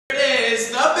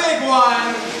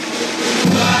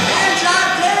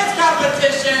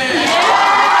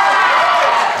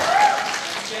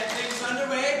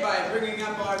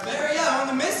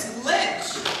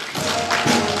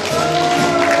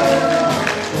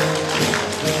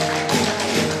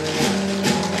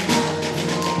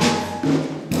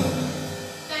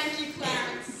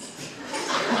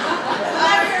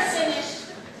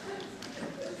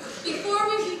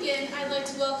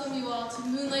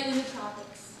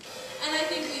And I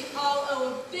think we all owe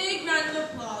a big round of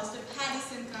applause to Patty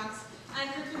Simcox and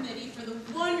her committee for the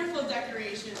wonderful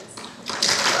decorations.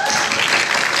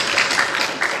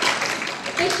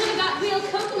 They should have got real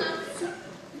coconuts.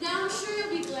 Now I'm sure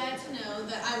you'll be glad to know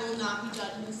that I will not be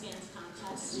judging the dance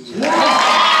contest. All right.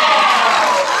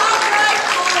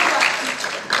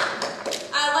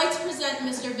 I'd like to present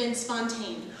Mr. Vince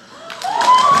Fontaine.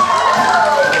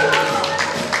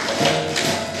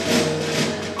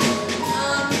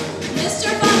 Mr.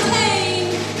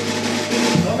 Fontaine!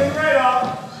 Coming right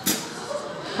up.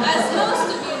 As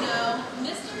most of you know,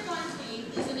 Mr. Fontaine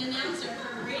is an announcer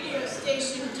for radio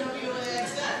station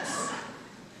WAXX.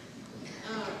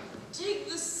 Take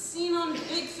the scene on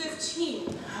Big 15.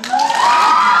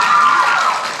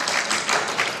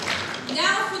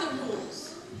 Now for the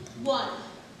rules. 1.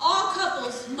 All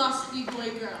couples must be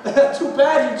boy-girl. Too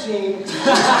bad, Eugene.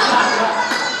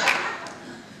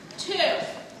 2.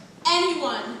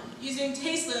 Anyone using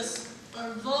tasteless or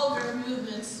vulgar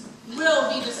movements will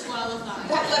be disqualified.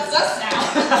 That lets us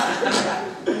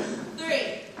down. 3.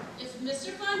 If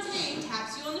Mr. Fontaine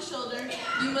taps you on the shoulder,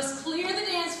 you must clear the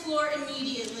dance floor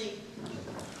immediately.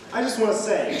 I just want to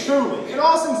say, truly, in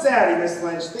all sincerity, Miss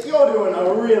Lynch, that you're doing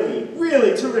a really,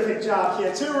 really terrific job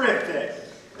here. Terrific.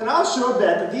 And I'll sure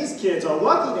bet that these kids are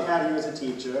lucky to have you as a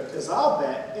teacher, because I'll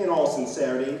bet, in all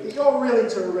sincerity, that you're really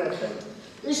terrific.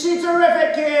 Is she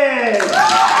terrific, kids?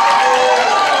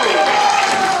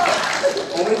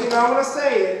 Only thing I want to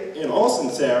say, in all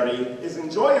sincerity, is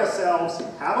enjoy yourselves,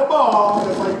 have a ball,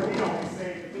 because like we always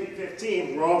say at the Big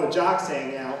 15, where all the jocks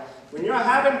hang out, when you're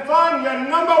having fun, you're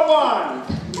 #1.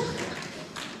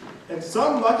 And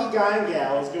some lucky guy and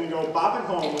gal is going to go bopping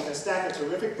home with a stack of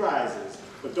terrific prizes.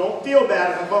 But don't feel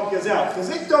bad if I bump yours out, because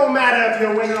it don't matter if you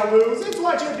win or lose, it's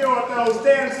what you do with those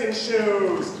dancing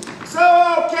shoes. So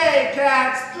okay,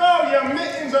 cats, throw your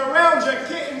mittens around your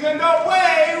kittens and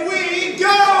away we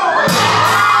go!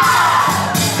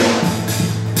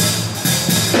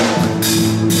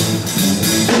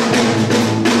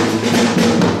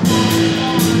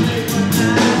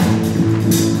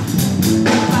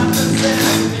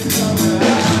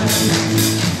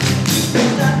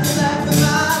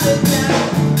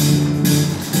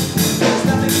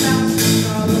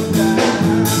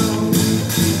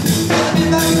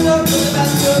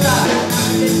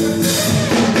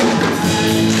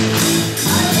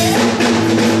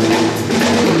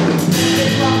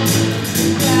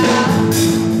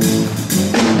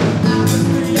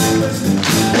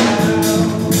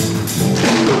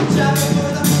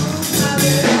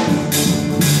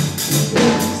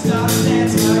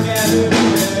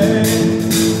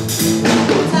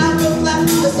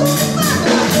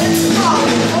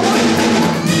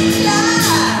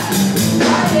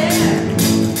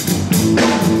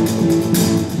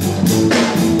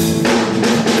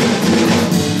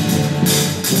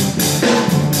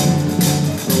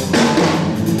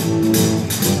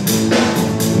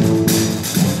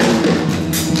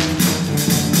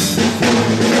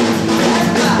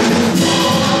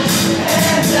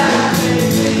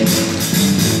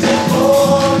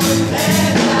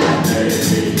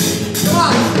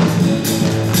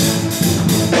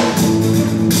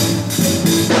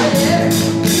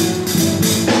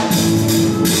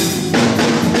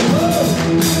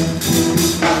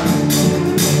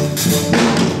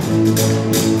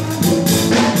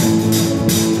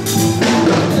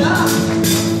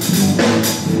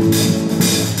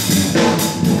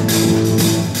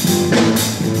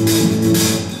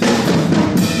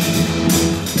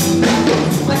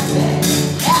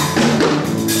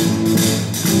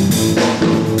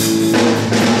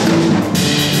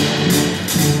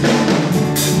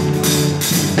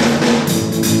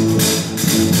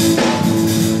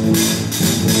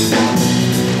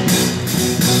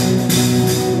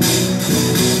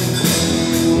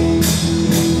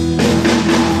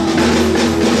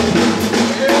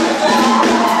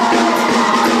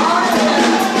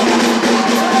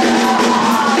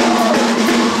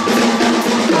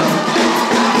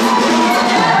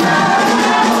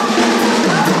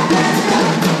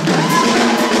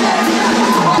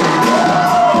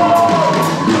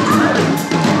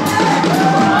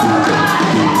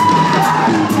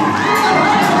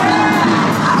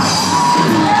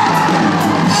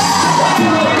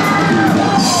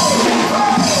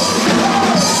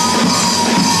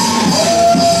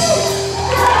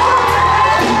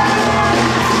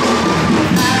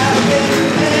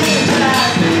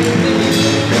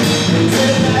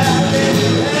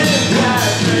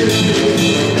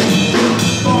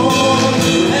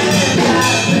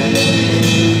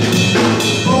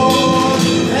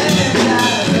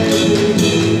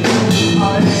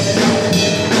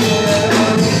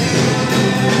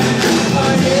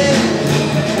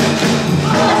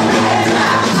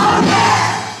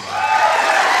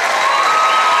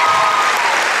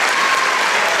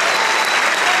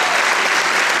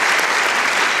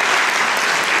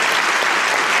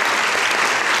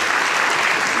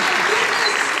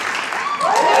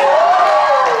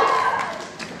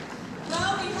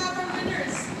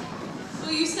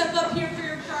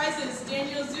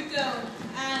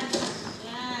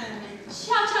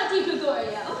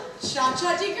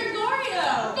 Cha-Cha Di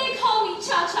Gregorio. They call me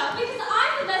Cha-Cha because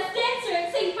I'm the best dancer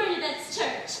at St. Bernadette's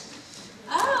Church.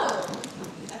 Oh,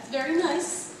 that's very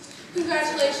nice.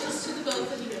 Congratulations to the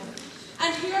both of you.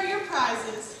 And here are your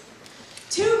prizes.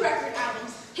 2 record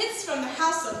albums, hits from the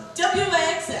house of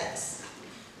WAXX.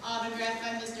 Autographed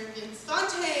by Mr. Vince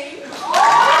Fontaine. 2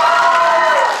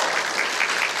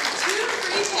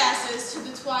 free passes to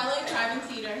the Twilight Drive-In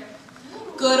Theater.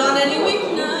 Good on any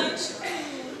weeknight.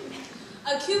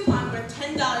 A coupon worth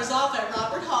 $10 off at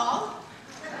Robert Hall.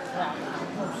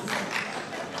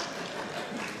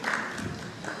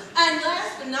 And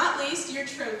last but not least, your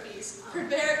trophies,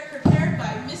 prepared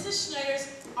by Mrs. Schneider's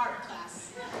art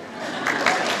class.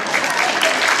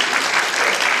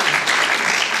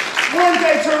 Weren't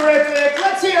they terrific?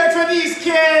 Let's hear it for these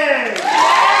kids!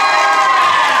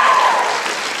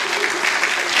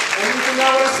 Anything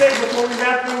I want to say before we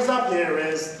wrap things up here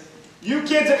is, you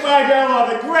kids at Rydell are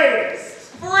the greatest!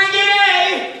 Bring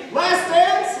it, A! Last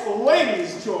dance,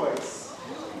 ladies' choice.